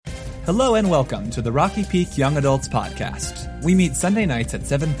Hello and welcome to the Rocky Peak Young Adults Podcast. We meet Sunday nights at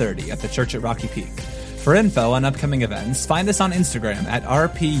 7:30 at the church at Rocky Peak. For info on upcoming events, find us on Instagram at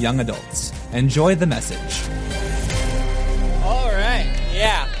RP Young Adults. Enjoy the message. All right,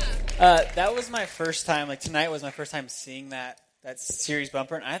 yeah. That was my first time, tonight was my first time seeing that series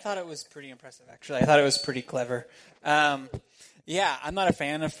bumper, and I thought it was pretty impressive, actually. I thought it was pretty clever. Yeah, I'm not a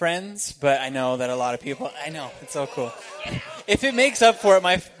fan of Friends, but I know that a lot of people, I know, it's so cool. If it makes up for it,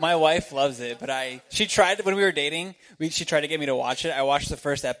 my wife loves it, but she tried, when we were dating, she tried to get me to watch it. I watched the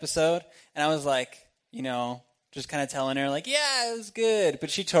first episode, and I was like, just kind of telling her, yeah, it was good,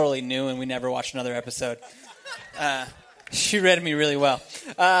 but she totally knew, and we never watched another episode. She read me really well.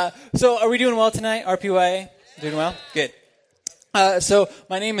 So are we doing well tonight, RPYA? Doing well? Good. So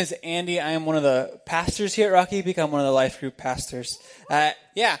my name is Andy. I am one of the pastors here at Rocky Peak. I'm one of the life group pastors. And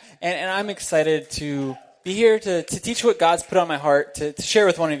I'm excited to be here to teach what God's put on my heart to share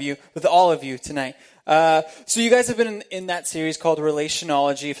with all of you tonight. So you guys have been in that series called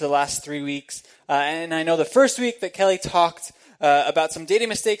Relationology for the last 3 weeks. And I know the first week that Kelly talked about some dating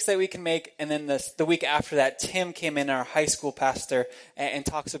mistakes that we can make, and then the week after that, Tim came in, our high school pastor, and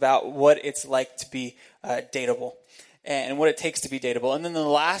talks about what it's like to be dateable. And what it takes to be dateable. And then the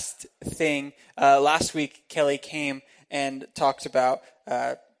last thing, last week, Kelly came and talked about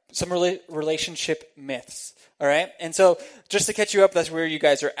some relationship myths. All right? And so just to catch you up, that's where you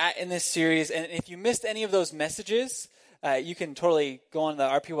guys are at in this series. And if you missed any of those messages, you can totally go on the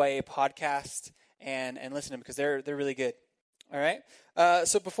RPYA podcast and listen to them because they're really good. All right?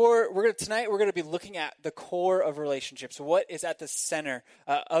 So tonight we're going to be looking at the core of relationships. What is at the center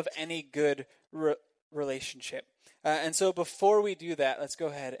of any good relationship? And so before we do that, let's go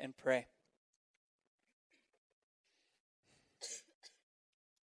ahead and pray.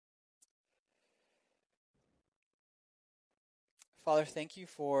 Father, thank you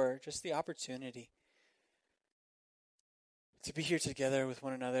for just the opportunity to be here together with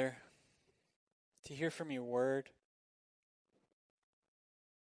one another, to hear from your word.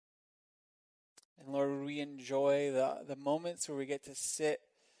 And Lord, we enjoy the moments where we get to sit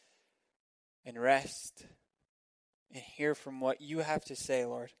and rest and hear from what you have to say,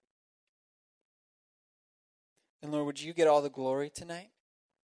 Lord. And Lord, would you get all the glory tonight?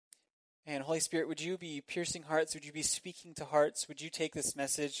 And Holy Spirit, would you be piercing hearts? Would you be speaking to hearts? Would you take this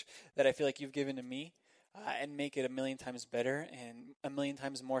message that I feel like you've given to me and make it 1,000,000 times better and 1,000,000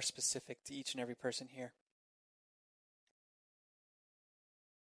 times more specific to each and every person here?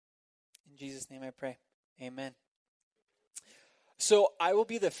 In Jesus' name I pray. Amen. So I will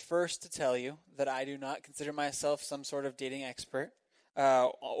be the first to tell you that I do not consider myself some sort of dating expert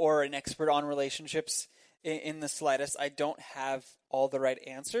or an expert on relationships in the slightest. I don't have all the right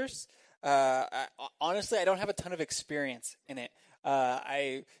answers. Honestly, I don't have a ton of experience in it.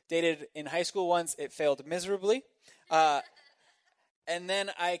 I dated in high school once. It failed miserably. And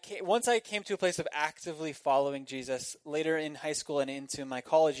then once I came to a place of actively following Jesus, later in high school and into my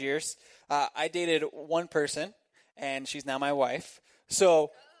college years, I dated one person. And she's now my wife.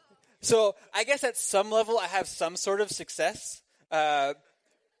 So I guess at some level I have some sort of success. But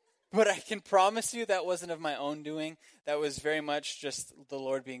I can promise you that wasn't of my own doing. That was very much just the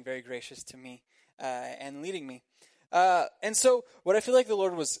Lord being very gracious to me and leading me. And so what I feel like the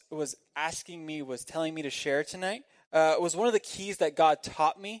Lord was telling me to share tonight was one of the keys that God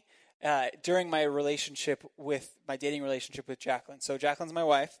taught me during my dating relationship with Jacqueline. So Jacqueline's my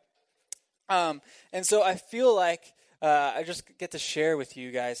wife. And so I feel like I just get to share with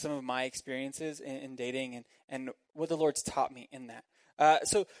you guys some of my experiences in dating and what the Lord's taught me in that.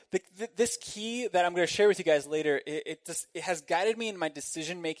 So this key that I'm going to share with you guys later, it has guided me in my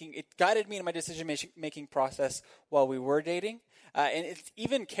decision making. It guided me in my decision making process while we were dating, and it's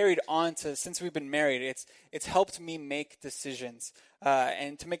even carried on to since we've been married. It's helped me make decisions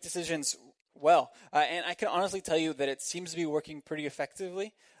and to make decisions well. And I can honestly tell you that it seems to be working pretty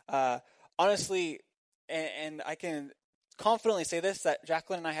effectively. Honestly, and I can confidently say this, that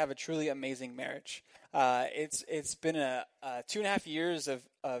Jacqueline and I have a truly amazing marriage. It's been a 2.5 years of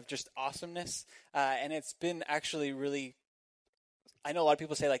just awesomeness, and it's been actually really, I know a lot of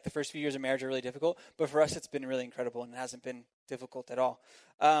people say the first few years of marriage are really difficult, but for us it's been really incredible and it hasn't been difficult at all.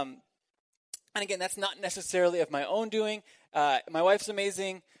 And again, that's not necessarily of my own doing. My wife's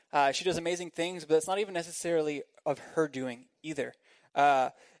amazing. She does amazing things, but it's not even necessarily of her doing either.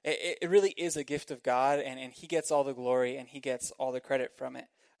 It really is a gift of God, and He gets all the glory, and He gets all the credit from it.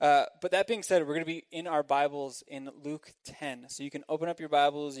 But that being said, we're going to be in our Bibles in Luke 10. So you can open up your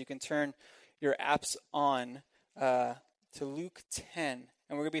Bibles, you can turn your apps on to Luke 10,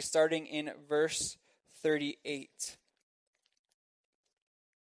 and we're going to be starting in verse 38.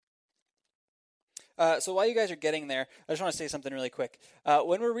 So while you guys are getting there, I just want to say something really quick.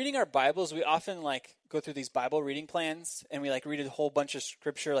 When we're reading our Bibles, we often go through these Bible reading plans, and we read a whole bunch of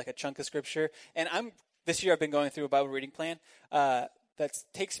scripture, like a chunk of scripture. And this year I've been going through a Bible reading plan that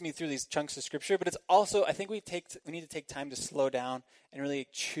takes me through these chunks of scripture. But it's also, I think we need to take time to slow down and really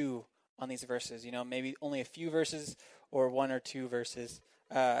chew on these verses. Maybe only a few verses or one or two verses.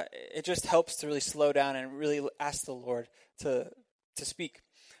 It just helps to really slow down and really ask the Lord to speak.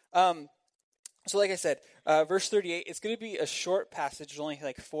 So like I said, verse 38, it's going to be a short passage, only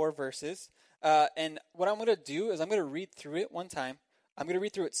 4 verses. And what I'm going to do is I'm going to read through it one time. I'm going to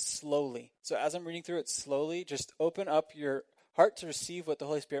read through it slowly. So as I'm reading through it slowly, just open up your heart to receive what the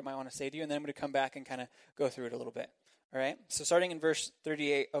Holy Spirit might want to say to you, and then I'm going to come back and kind of go through it a little bit. All right? So starting in verse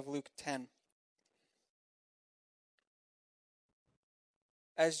 38 of Luke 10.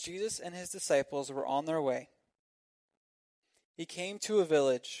 As Jesus and his disciples were on their way, he came to a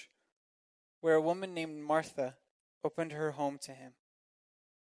village where a woman named Martha opened her home to him.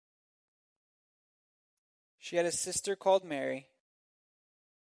 She had a sister called Mary,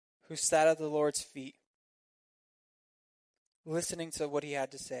 who sat at the Lord's feet, listening to what he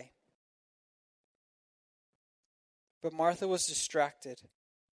had to say. But Martha was distracted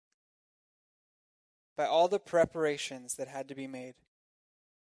by all the preparations that had to be made.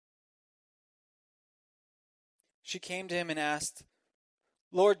 She came to him and asked,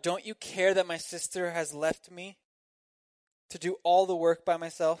 "Lord, don't you care that my sister has left me to do all the work by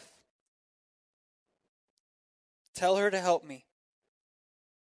myself? Tell her to help me."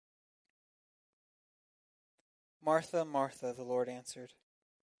 "Martha, Martha," the Lord answered,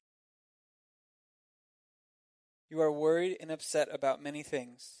 "you are worried and upset about many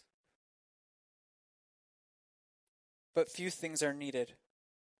things, but few things are needed,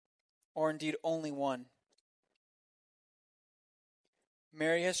 or indeed only one.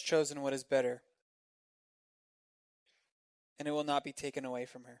 Mary has chosen what is better, and it will not be taken away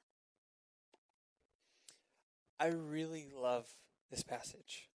from her." I really love this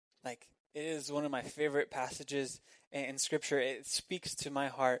passage. It is one of my favorite passages in Scripture. It speaks to my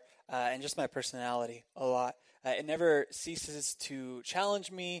heart and just my personality a lot. It never ceases to challenge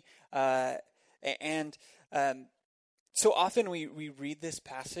me, and so often we read this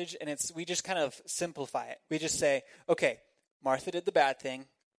passage and we just kind of simplify it. We just say, okay, Martha did the bad thing,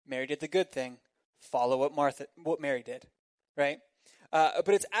 Mary did the good thing, follow what Mary did, right? But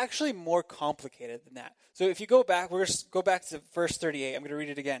it's actually more complicated than that. So if you go back, we're going to go back to verse 38. I'm going to read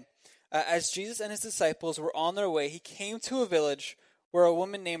it again. As Jesus and his disciples were on their way, he came to a village where a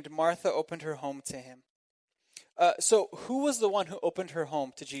woman named Martha opened her home to him. So who was the one who opened her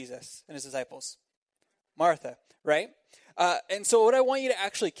home to Jesus and his disciples? Martha, right? And so what I want you to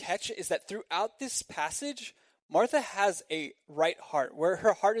actually catch is that throughout this passage, Martha has a right heart. Where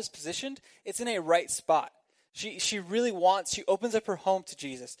her heart is positioned, it's in a right spot. She really she opens up her home to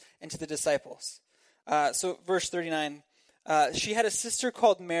Jesus and to the disciples. So verse 39, she had a sister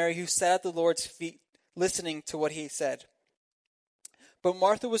called Mary who sat at the Lord's feet listening to what he said. But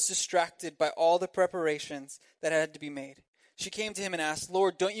Martha was distracted by all the preparations that had to be made. She came to him and asked,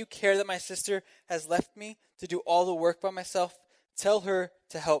 "Lord, don't you care that my sister has left me to do all the work by myself? Tell her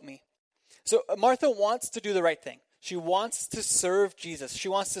to help me." So Martha wants to do the right thing. She wants to serve Jesus. She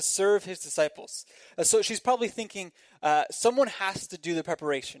wants to serve his disciples. So she's probably thinking, someone has to do the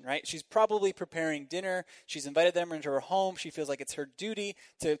preparation, right? She's probably preparing dinner. She's invited them into her home. She feels like it's her duty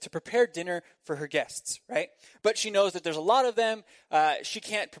to prepare dinner for her guests, right? But she knows that there's a lot of them. She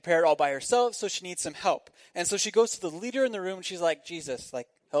can't prepare it all by herself, so she needs some help. And so she goes to the leader in the room, and she's like, "Jesus,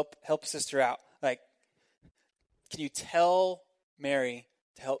 help sister out. Can you tell Mary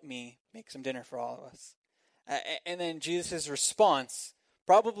to help me make some dinner for all of us?" And then Jesus' response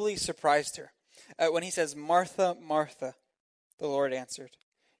probably surprised her. When he says, "Martha, Martha," the Lord answered,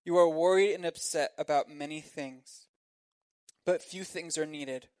 "you are worried and upset about many things, but few things are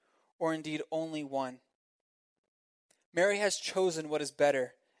needed, or indeed only one. Mary has chosen what is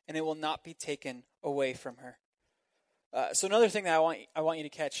better, and it will not be taken away from her." So another thing that I want you to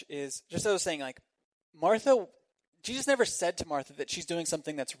catch is, just as I was saying, Martha, Jesus never said to Martha that she's doing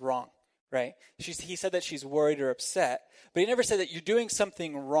something that's wrong. Right? He said that she's worried or upset, but he never said that you're doing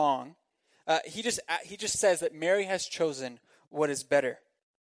something wrong. He just says that Mary has chosen what is better.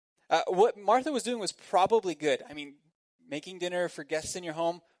 What Martha was doing was probably good. I mean, making dinner for guests in your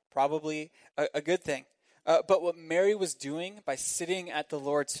home, probably a good thing. But what Mary was doing by sitting at the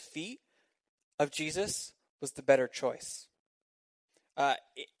Lord's feet of Jesus was the better choice.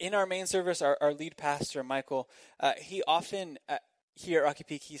 In our main service, our lead pastor, Michael, he often... here at Rocky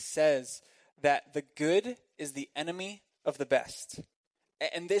Peak, he says that the good is the enemy of the best.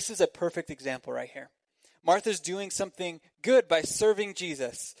 And this is a perfect example right here. Martha's doing something good by serving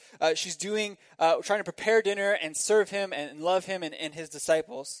Jesus. She's trying to prepare dinner and serve him and love him and his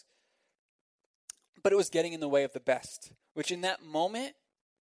disciples. But it was getting in the way of the best, which in that moment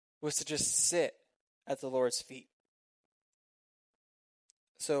was to just sit at the Lord's feet.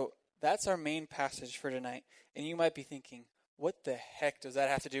 So that's our main passage for tonight. And you might be thinking, what the heck does that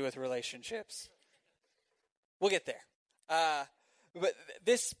have to do with relationships? We'll get there. But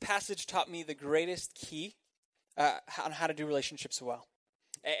this passage taught me the greatest key on how to do relationships well.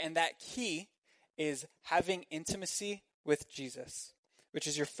 And that key is having intimacy with Jesus, which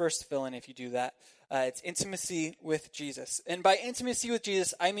is your first fill-in if you do that. It's intimacy with Jesus. And by intimacy with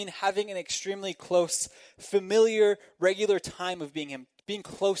Jesus, I mean having an extremely close, familiar, regular time of being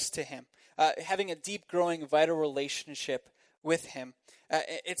close to him, having a deep, growing, vital relationship with him.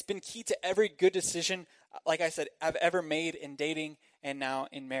 It's been key to every good decision, like I said, I've ever made in dating and now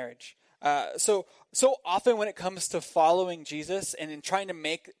in marriage. So often when it comes to following Jesus and in trying to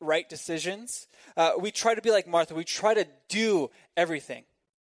make right decisions, we try to be like Martha. We try to do everything.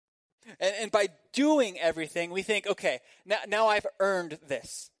 And by doing everything, we think, okay, now I've earned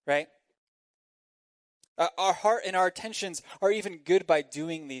this, right? Our heart and our intentions are even good by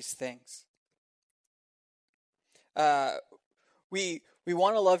doing these things. We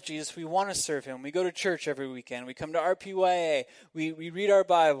want to love Jesus. We want to serve him. We go to church every weekend. We come to RPYA. We read our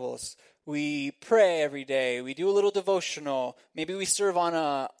Bibles. We pray every day. We do a little devotional. Maybe we serve on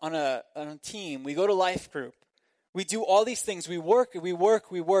a team. We go to life group. We do all these things. We work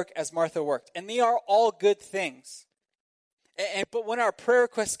as Martha worked. And they are all good things. But when our prayer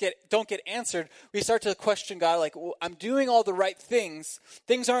requests don't get answered, we start to question God, like, well, I'm doing all the right things.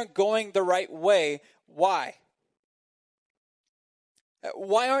 Things aren't going the right way. Why?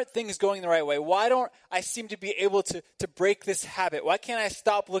 Why aren't things going the right way? Why don't I seem to be able to break this habit? Why can't I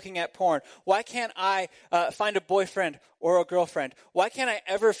stop looking at porn? Why can't I find a boyfriend or a girlfriend? Why can't I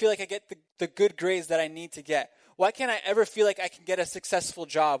ever feel like I get the good grades that I need to get? Why can't I ever feel like I can get a successful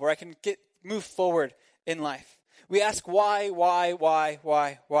job or I can move forward in life? We ask why?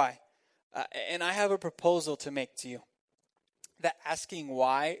 And I have a proposal to make to you. That asking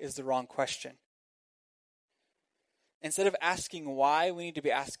why is the wrong question. Instead of asking why, we need to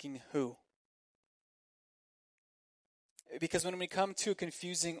be asking who. Because when we come to a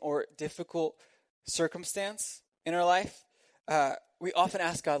confusing or difficult circumstance in our life, we often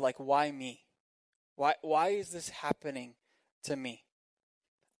ask God, like, why me? Why is this happening to me?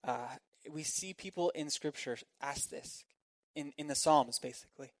 We see people in Scripture ask this, in the Psalms,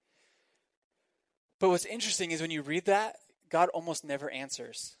 basically. But what's interesting is when you read that, God almost never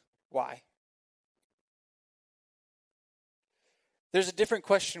answers why. There's a different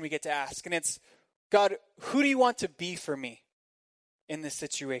question we get to ask, and it's, God, who do you want to be for me in this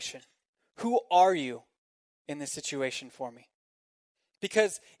situation? Who are you in this situation for me?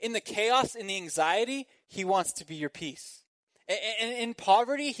 Because in the chaos, in the anxiety, he wants to be your peace. And in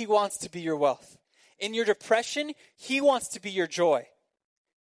poverty, he wants to be your wealth. In your depression, he wants to be your joy.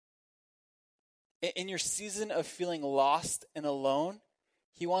 In your season of feeling lost and alone,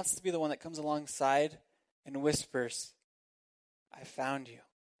 he wants to be the one that comes alongside and whispers, I found you.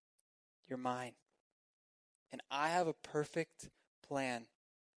 You're mine. And I have a perfect plan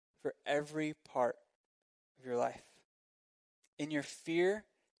for every part of your life. In your fear,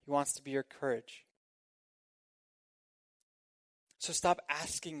 he wants to be your courage. So stop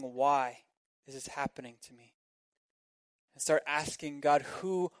asking why is this happening to me? And start asking God,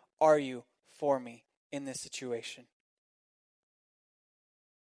 who are you for me in this situation?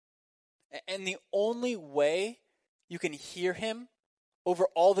 And the only way you can hear him over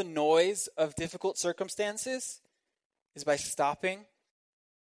all the noise of difficult circumstances is by stopping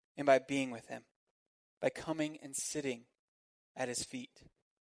and by being with him, by coming and sitting at his feet,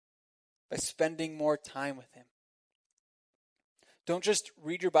 by spending more time with him. Don't just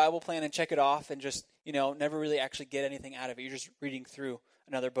read your Bible plan and check it off and just, never really actually get anything out of it. You're just reading through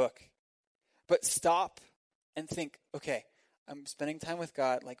another book. But stop and think, okay, I'm spending time with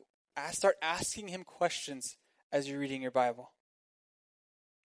God. Like, start asking him questions as you're reading your Bible.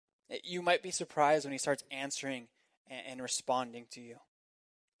 You might be surprised when he starts answering and responding to you.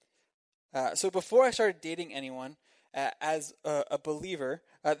 So before I started dating anyone, as a believer,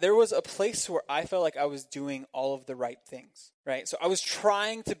 there was a place where I felt like I was doing all of the right things, right? So I was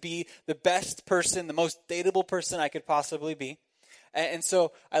trying to be the best person, the most dateable person I could possibly be. And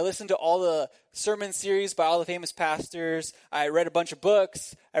so I listened to all the sermon series by all the famous pastors. I read a bunch of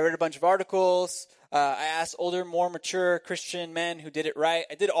books. I read a bunch of articles. I asked older, more mature Christian men who did it right.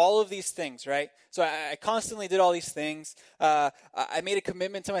 I did all of these things, right? So I constantly did all these things. I made a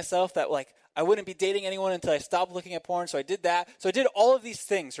commitment to myself that, like, I wouldn't be dating anyone until I stopped looking at porn. So I did that. So I did all of these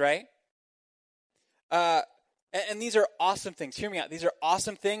things, right? And these are awesome things. Hear me out. These are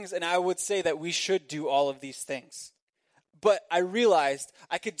awesome things, and I would say that we should do all of these things. But I realized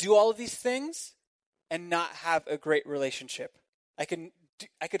I could do all of these things and not have a great relationship. I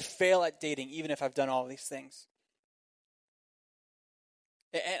could fail at dating even if I've done all of these things.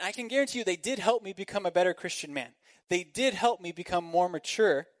 And I can guarantee you they did help me become a better Christian man. They did help me become more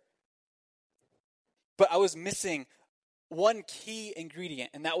mature. But I was missing one key ingredient,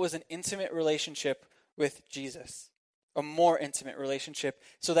 and that was an intimate relationship with Jesus. A more intimate relationship,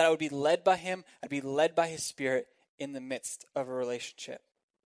 so that I would be led by him, I'd be led by his Spirit in the midst of a relationship.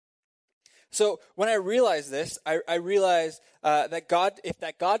 So when I realized this, I realized that God, if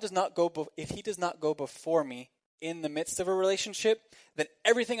he does not go before me in the midst of a relationship, then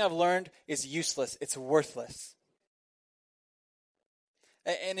everything I've learned is useless. It's worthless.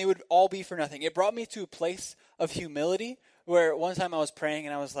 And it would all be for nothing. It brought me to a place of humility where one time I was praying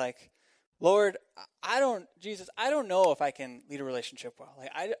and I was like, Lord, I don't know if I can lead a relationship well. Like,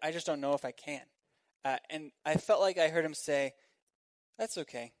 I just don't know if I can. And I felt like I heard him say, that's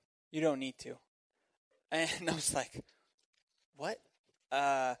okay. You don't need to. And I was like, what?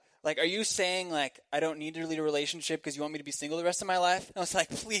 Like, are you saying, like, I don't need to lead a relationship because you want me to be single the rest of my life? And I was like,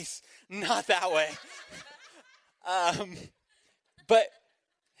 please, not that way. But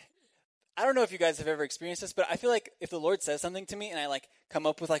I don't know if you guys have ever experienced this, but I feel like if the Lord says something to me and I, like, come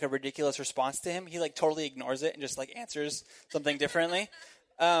up with, like, a ridiculous response to him, he, like, totally ignores it and just, like, answers something differently.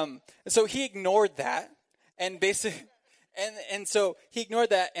 So he ignored that, and basically, and so he ignored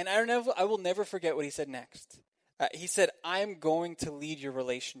that, and I will never forget what he said next. He said, I'm going to lead your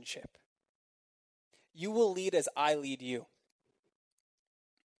relationship. You will lead as I lead you.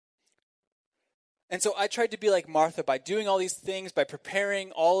 And so I tried to be like Martha by doing all these things, by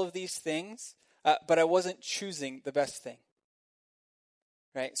preparing all of these things, but I wasn't choosing the best thing.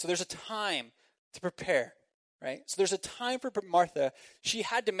 Right? So there's a time to prepare, right? So there's a time for Martha. She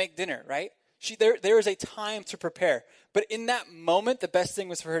had to make dinner, right? There is a time to prepare. But in that moment, the best thing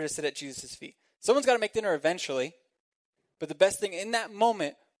was for her to sit at Jesus' feet. Someone's got to make dinner eventually, but the best thing in that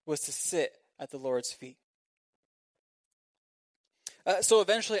moment was to sit at the Lord's feet. So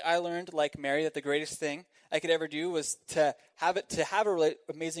eventually I learned, like Mary, that the greatest thing I could ever do was to have an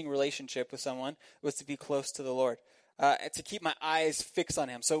amazing relationship with someone was to be close to the Lord, to keep my eyes fixed on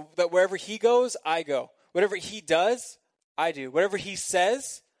him, so that wherever he goes, I go. Whatever he does, I do. Whatever he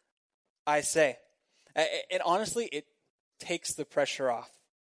says, I say. And honestly, it takes the pressure off.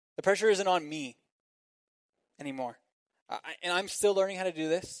 The pressure isn't on me anymore. And I'm still learning how to do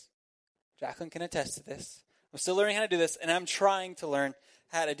this. Jacqueline can attest to this. I'm still learning how to do this, and I'm trying to learn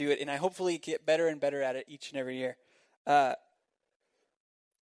how to do it, and I hopefully get better and better at it each and every year. But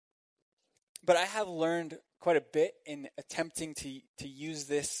I have learned quite a bit in attempting to use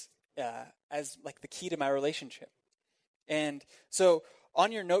this as like the key to my relationship. And so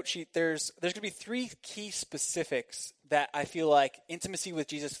on your note sheet, there's going to be 3 key specifics that I feel like intimacy with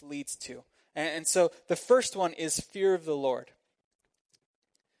Jesus leads to. And so the first one is fear of the Lord.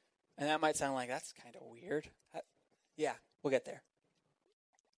 And that might sound like that's kind of weird. Yeah, we'll get there.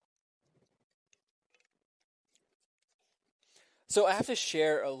 So I have to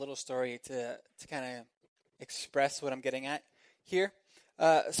share a little story to kind of express what I'm getting at here.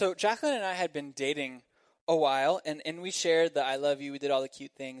 So Jacqueline and I had been dating a while, and we shared the I love you. We did all the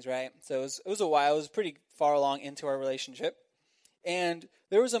cute things, right? So it was a while. It was pretty far along into our relationship. And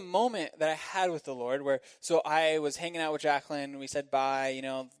there was a moment that I had with the Lord where, so I was hanging out with Jacqueline. We said bye,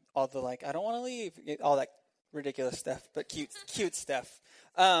 all the like, I don't want to leave, all that ridiculous stuff, but cute stuff.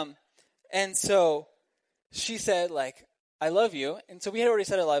 And so she said, like, I love you. And so we had already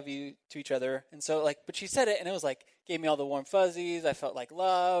said I love you to each other. And so, like, but she said it, and it was like, gave me all the warm fuzzies. I felt like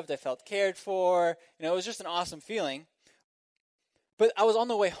loved. I felt cared for. It was just an awesome feeling. But I was on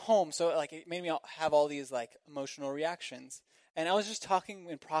the way home, so like it made me have all these like emotional reactions. And I was just talking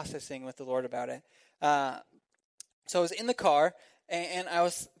and processing with the Lord about it. So I was in the car, and I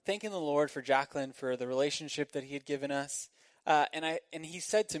was thanking the Lord for Jacqueline, for the relationship that he had given us. And he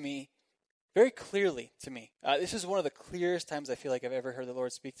said to me, very clearly to me, this is one of the clearest times I feel like I've ever heard the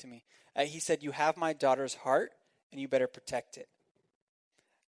Lord speak to me. He said, you have my daughter's heart, and you better protect it.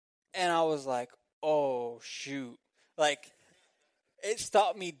 And I was like, oh, shoot. Like, it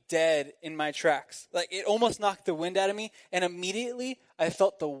stopped me dead in my tracks. Like, it almost knocked the wind out of me, and immediately I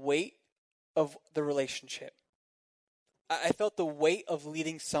felt the weight of the relationship. I felt the weight of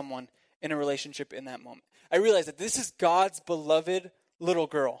leading someone in a relationship in that moment. I realized that this is God's beloved little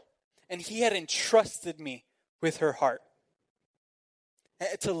girl, and he had entrusted me with her heart.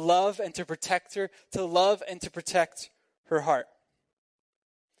 To love and to protect her, to love and to protect her heart.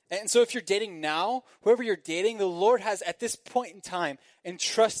 And so if you're dating now, whoever you're dating, the Lord has at this point in time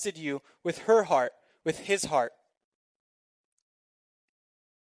entrusted you with her heart, with his heart.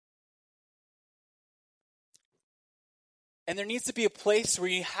 And there needs to be a place where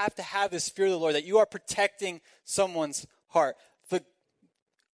you have to have this fear of the Lord, that you are protecting someone's heart. The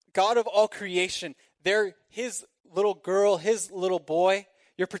God of all creation, they're his little girl, his little boy,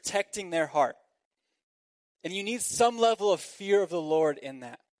 you're protecting their heart. And you need some level of fear of the Lord in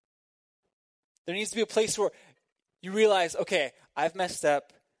that. There needs to be a place where you realize, okay, I've messed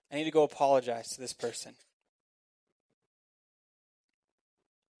up. I need to go apologize to this person.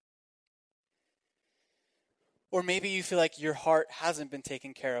 Or maybe you feel like your heart hasn't been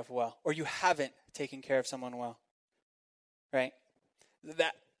taken care of well, or you haven't taken care of someone well, right?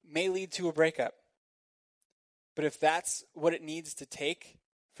 That may lead to a breakup. But if that's what it needs to take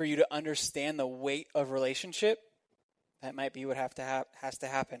for you to understand the weight of relationship, that might be what has to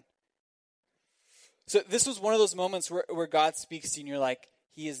happen. So this was one of those moments where God speaks to you and you're like,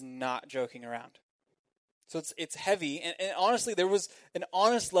 he is not joking around. So it's heavy. And honestly, there was an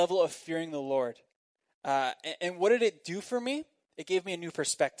honest level of fearing the Lord. And what did it do for me? It gave me a new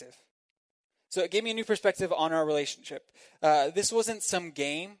perspective. So it gave me a new perspective on our relationship. This wasn't some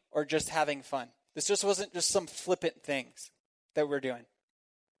game or just having fun. This just wasn't just some flippant things that we're doing.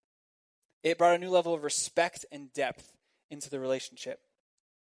 It brought a new level of respect and depth into the relationship.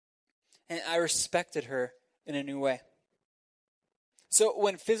 And I respected her in a new way. So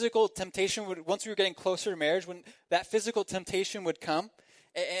when physical temptation once we were getting closer to marriage, when that physical temptation would come,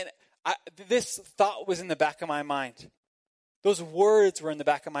 and this thought was in the back of my mind. Those words were in the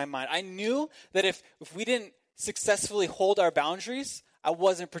back of my mind. I knew that if we didn't successfully hold our boundaries, I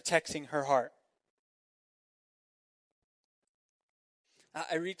wasn't protecting her heart.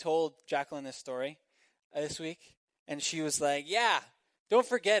 I retold Jacqueline this story this week, and she was like, yeah, don't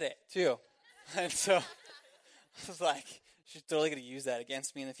forget it, too. And so I was like, she's totally going to use that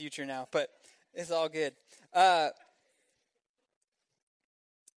against me in the future now, but it's all good. But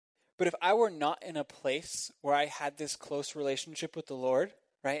if I were not in a place where I had this close relationship with the Lord,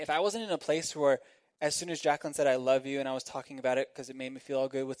 right? If I wasn't in a place where as soon as Jacqueline said, I love you, and I was talking about it because it made me feel all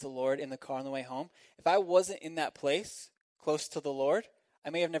good with the Lord in the car on the way home, if I wasn't in that place close to the Lord, I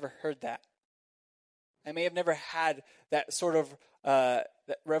may have never heard that. I may have never had that sort of that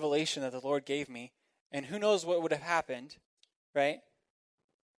revelation that the Lord gave me, and who knows what would have happened, right?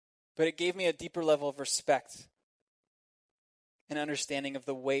 But it gave me a deeper level of respect and understanding of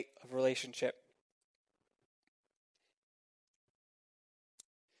the weight of relationship.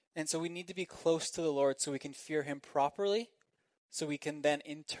 And so we need to be close to the Lord so we can fear him properly, so we can then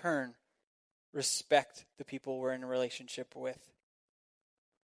in turn respect the people we're in a relationship with.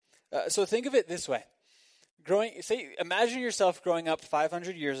 So think of it this way. Imagine yourself growing up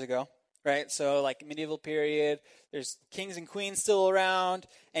 500 years ago, right? So like medieval period, there's kings and queens still around,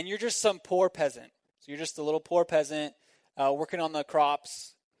 and you're just some poor peasant. So you're just a little poor peasant working on the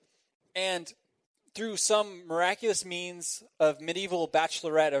crops. And through some miraculous means of medieval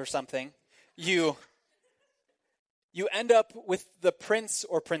bachelorette or something, you end up with the prince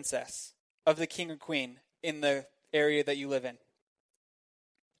or princess of the king or queen in the area that you live in.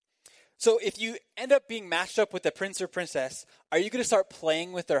 So if you end up being matched up with the prince or princess, are you going to start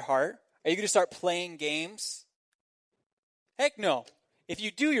playing with their heart? Are you going to start playing games? Heck no. If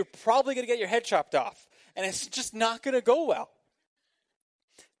you do, you're probably going to get your head chopped off. And it's just not going to go well.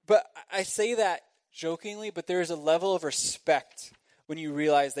 But I say that jokingly, but there is a level of respect when you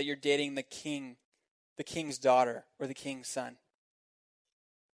realize that you're dating the king's daughter, or the king's son.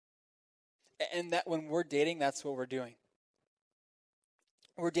 And that when we're dating, that's what we're doing.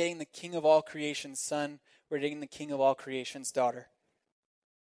 We're dating the king of all creation's son. We're dating the king of all creation's daughter.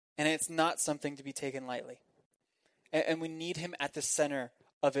 And it's not something to be taken lightly. And we need him at the center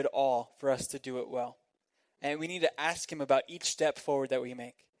of it all for us to do it well. And we need to ask him about each step forward that we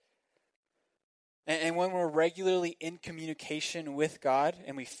make. And when we're regularly in communication with God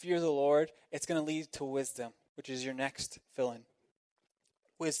and we fear the Lord, it's going to lead to wisdom, which is your next fill-in.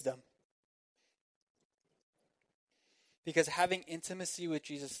 Wisdom. Because having intimacy with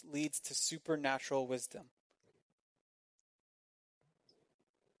Jesus leads to supernatural wisdom.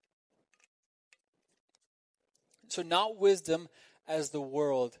 So not wisdom as the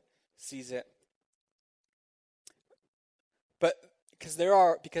world sees it. But because there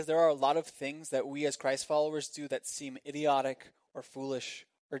are a lot of things that we as Christ followers do that seem idiotic or foolish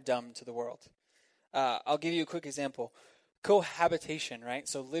or dumb to the world. I'll give you a quick example. Cohabitation, right?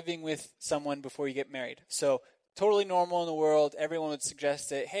 So living with someone before you get married. So totally normal in the world. Everyone would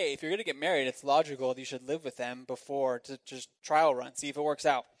suggest that, hey, if you're going to get married, it's logical that you should live with them before to just trial run, see if it works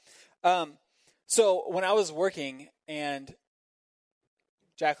out. So when I was working and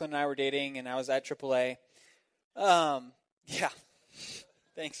Jacqueline and I were dating and I was at AAA, yeah,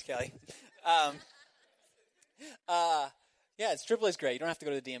 thanks, Kelly. Yeah, AAA is great. You don't have to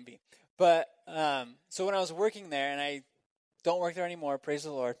go to the DMV. But so when I was working there, and I don't work there anymore, praise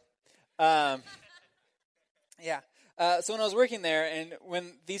the Lord. So when I was working there, and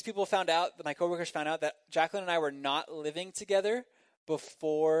when these people found out, my coworkers found out that Jacqueline and I were not living together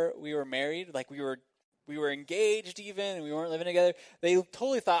before we were married, like we were engaged even, and we weren't living together, they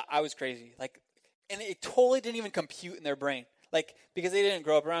totally thought I was crazy. And it totally didn't even compute in their brain. Because they didn't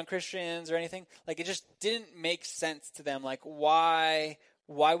grow up around Christians or anything, it just didn't make sense to them. Why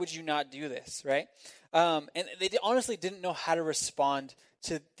would you not do this, right? And they honestly didn't know how to respond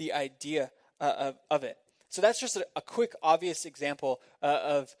to the idea of it. So that's just a quick, obvious example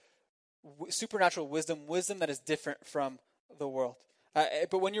of supernatural wisdom that is different from the world.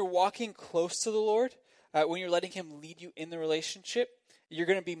 But when you're walking close to the Lord, when you're letting him lead you in the relationship, you're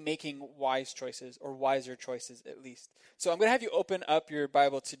going to be making wise choices, or wiser choices at least. So I'm going to have you open up your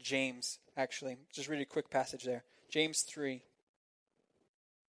Bible to James, actually. Just read a quick passage there. James 3,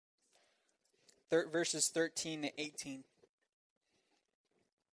 verses 13 to 18.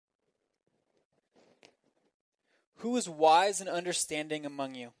 Who is wise and understanding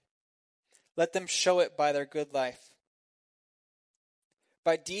among you? Let them show it by their good life,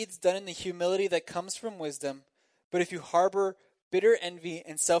 by deeds done in the humility that comes from wisdom. But if you harbor bitter envy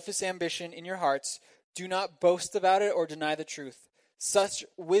and selfish ambition in your hearts, do not boast about it or deny the truth. Such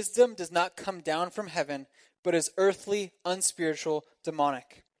wisdom does not come down from heaven, but is earthly, unspiritual,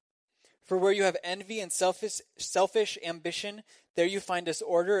 demonic. For where you have envy and selfish ambition, there you find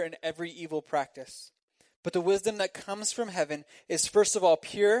disorder and every evil practice. But the wisdom that comes from heaven is first of all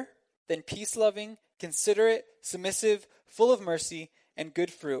pure, then peace-loving, considerate, submissive, full of mercy and good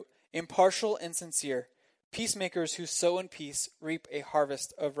fruit, impartial and sincere. Peacemakers who sow in peace reap a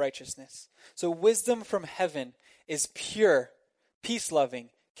harvest of righteousness. So wisdom from heaven is pure, peace-loving,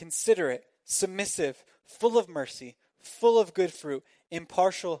 considerate, submissive, full of mercy, full of good fruit,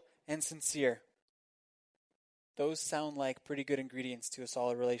 impartial and sincere. Those sound like pretty good ingredients to a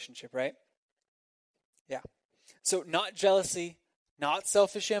solid relationship, right? Yeah. So not jealousy, not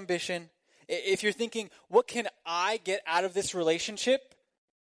selfish ambition. If you're thinking, what can I get out of this relationship?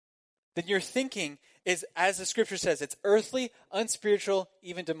 Then your thinking is, as the scripture says, it's earthly, unspiritual,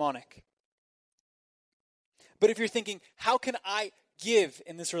 even demonic. But if you're thinking, how can I give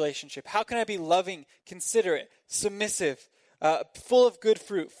in this relationship? How can I be loving, considerate, submissive, full of good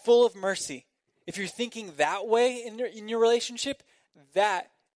fruit, full of mercy? If you're thinking that way in your relationship,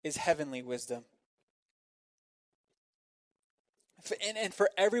 that is heavenly wisdom. And for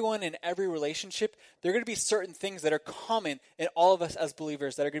everyone in every relationship, there are going to be certain things that are common in all of us as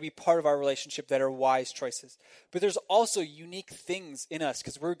believers that are going to be part of our relationship that are wise choices. But there's also unique things in us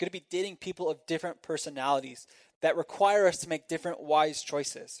because we're going to be dating people of different personalities that require us to make different wise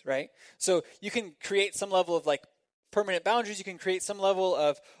choices, right? So you can create some level of permanent boundaries. You can create some level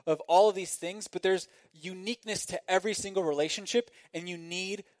of all of these things, but there's uniqueness to every single relationship, and you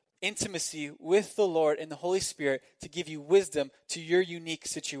need intimacy with the Lord and the Holy Spirit to give you wisdom to your unique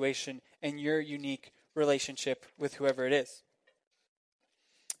situation and your unique relationship with whoever it is.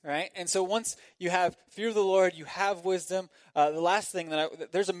 All right? And so once you have fear of the Lord, you have wisdom. The last thing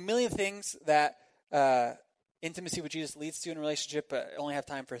there's a million things that intimacy with Jesus leads to in a relationship, but I only have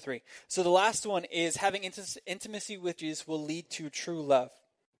time for 3. So the last one is having intimacy with Jesus will lead to true love.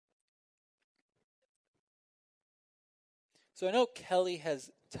 So I know Kelly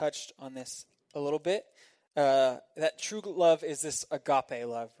has touched on this a little bit, that true love is this agape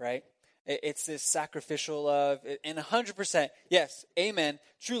love, right? It's this sacrificial love, and 100%, yes, amen,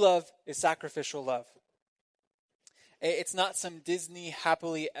 true love is sacrificial love. It's not some Disney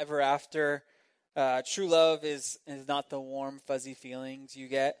happily ever after. True love is not the warm, fuzzy feelings you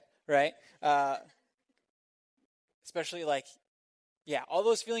get, right? Especially all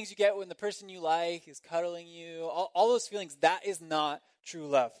those feelings you get when the person you like is cuddling you, all those feelings, that is not true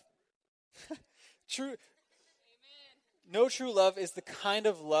love. No true love is the kind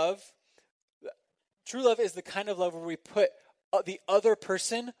of love. True love is the kind of love where we put the other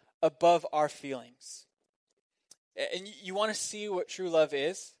person above our feelings. And you want to see what true love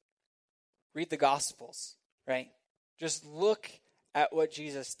is? Read the Gospels, right? Just look at what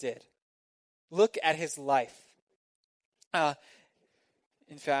Jesus did. Look at his life.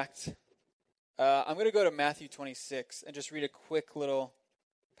 In fact, I'm going to go to Matthew 26 and just read a quick little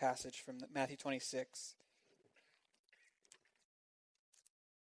passage from Matthew 26.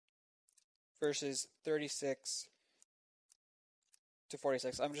 Verses 36 to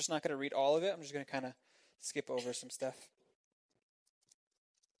 46. I'm just not going to read all of it. I'm just going to kind of skip over some stuff.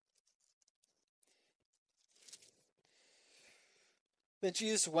 Then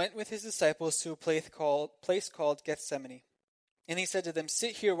Jesus went with his disciples to a place called Gethsemane. And he said to them,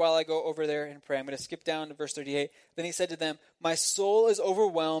 sit here while I go over there and pray. I'm going to skip down to verse 38. Then he said to them, my soul is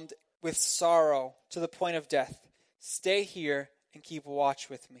overwhelmed with sorrow to the point of death. Stay here and keep watch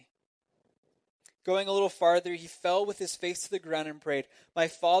with me. Going a little farther, he fell with his face to the ground and prayed, my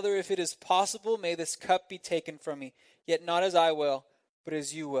Father, if it is possible, may this cup be taken from me. Yet not as I will, but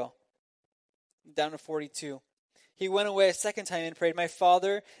as you will. Down to 42. He went away a second time and prayed, my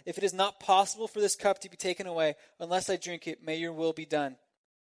Father, if it is not possible for this cup to be taken away, unless I drink it, may your will be done.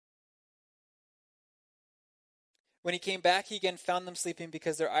 When he came back, he again found them sleeping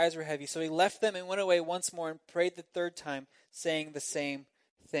because their eyes were heavy. So he left them and went away once more and prayed the third time, saying the same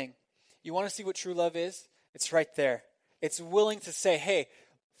thing. You want to see what true love is? It's right there. It's willing to say, hey,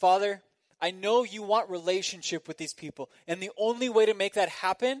 Father, I know you want relationship with these people. And the only way to make that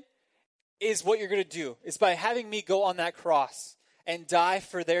happen is what you're going to do. It's by having me go on that cross and die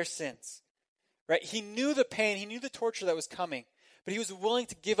for their sins. Right? He knew the pain. He knew the torture that was coming. But he was willing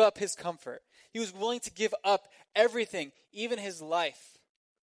to give up his comfort. He was willing to give up everything, even his life.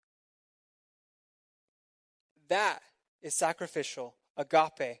 That is sacrificial,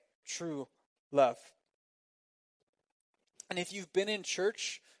 agape, true love. And if you've been in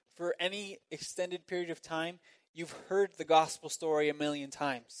church for any extended period of time, you've heard the gospel story a million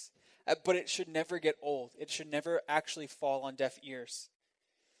times. But it should never get old. It should never actually fall on deaf ears.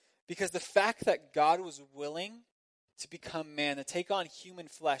 Because the fact that God was willing to become man, to take on human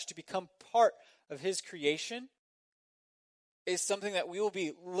flesh, to become part of his creation, is something that we will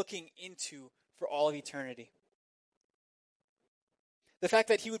be looking into for all of eternity. The fact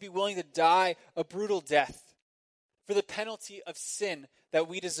that he would be willing to die a brutal death for the penalty of sin that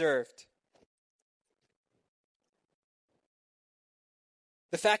we deserved.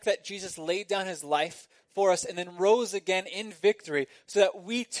 The fact that Jesus laid down his life for us and then rose again in victory so that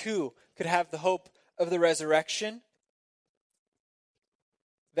we too could have the hope of the resurrection.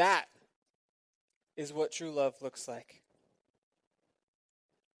 That is what true love looks like.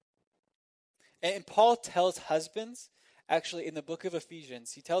 And Paul tells husbands, actually in the book of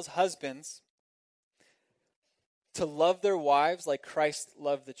Ephesians, he tells husbands to love their wives like Christ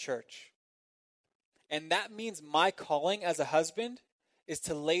loved the church. And that means my calling as a husband is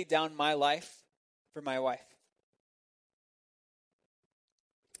to lay down my life for my wife.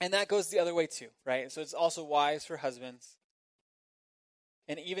 And that goes the other way too, right? So it's also wives for husbands.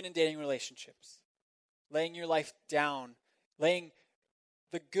 And even in dating relationships, laying your life down, laying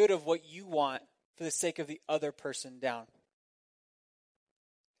the good of what you want for the sake of the other person down.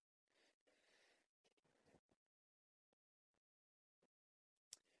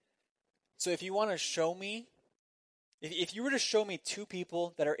 So if you want to show me, if you were to show me two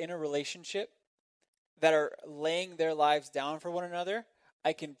people that are in a relationship that are laying their lives down for one another,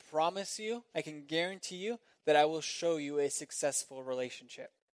 I can promise you, I can guarantee you that I will show you a successful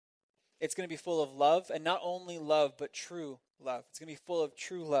relationship. It's going to be full of love, and not only love, but true love. It's going to be full of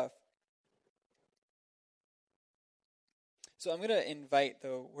true love. So I'm going to invite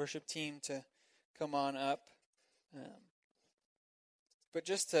the worship team to come on up. But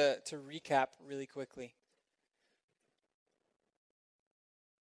just to recap really quickly.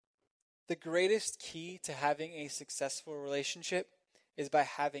 The greatest key to having a successful relationship is by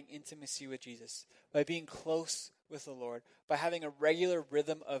having intimacy with Jesus, by being close with the Lord, by having a regular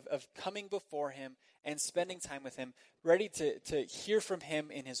rhythm of coming before him and spending time with him, ready to hear from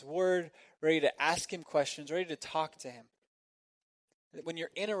him in his word, ready to ask him questions, ready to talk to him. When you're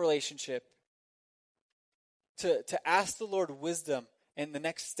in a relationship, to ask the Lord wisdom and the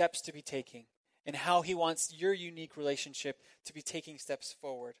next steps to be taking, and how he wants your unique relationship to be taking steps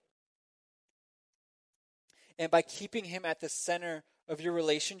forward. And by keeping him at the center of your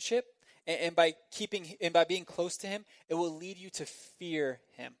relationship, and by being close to him, it will lead you to fear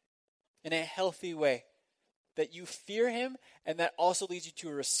him in a healthy way. That you fear him, and that also leads you to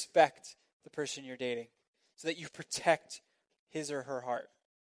respect the person you're dating, so that you protect his or her heart.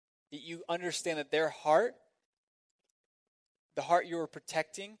 That you understand that their heart, the heart you are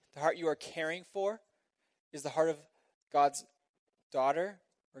protecting, the heart you are caring for, is the heart of God's daughter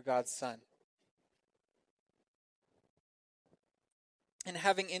or God's son. And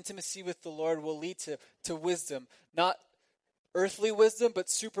having intimacy with the Lord will lead to wisdom, not earthly wisdom, but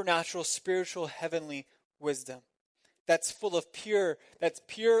supernatural, spiritual, heavenly wisdom. That's full of that's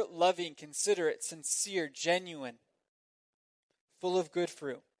pure, loving, considerate, sincere, genuine, full of good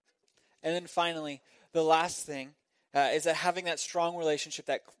fruit. And then finally, the last thing is that having that strong relationship,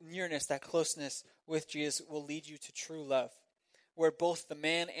 that nearness, that closeness with Jesus will lead you to true love, where both the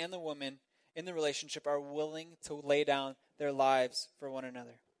man and the woman in the relationship are willing to lay down their lives for one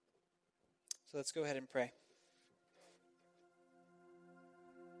another. So let's go ahead and pray.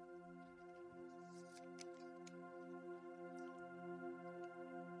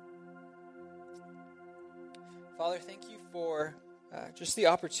 Father, thank you for just the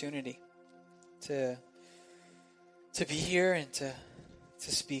opportunity to be here and to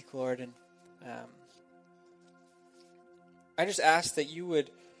speak, Lord. And I just ask that you would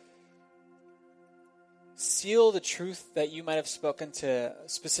seal the truth that you might have spoken to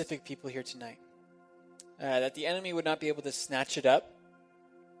specific people here tonight. That the enemy would not be able to snatch it up.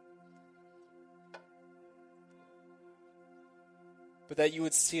 But that you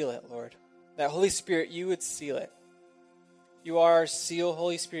would seal it, Lord. That Holy Spirit, you would seal it. You are our seal,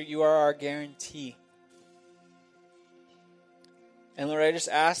 Holy Spirit. You are our guarantee. And Lord, I just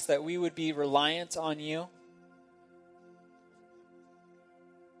ask that we would be reliant on you.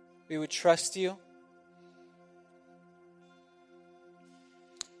 We would trust you.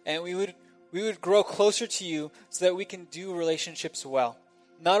 And we would grow closer to you so that we can do relationships well.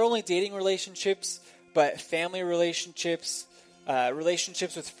 Not only dating relationships, but family relationships,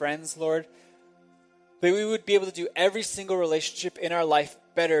 relationships with friends, Lord. That we would be able to do every single relationship in our life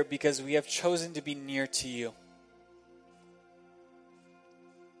better because we have chosen to be near to you.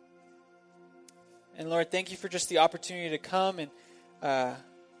 And Lord, thank you for just the opportunity to come and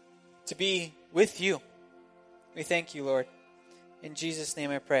to be with you. We thank you, Lord. In Jesus'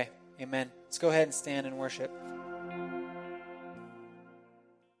 name I pray. Amen. Let's go ahead and stand and worship.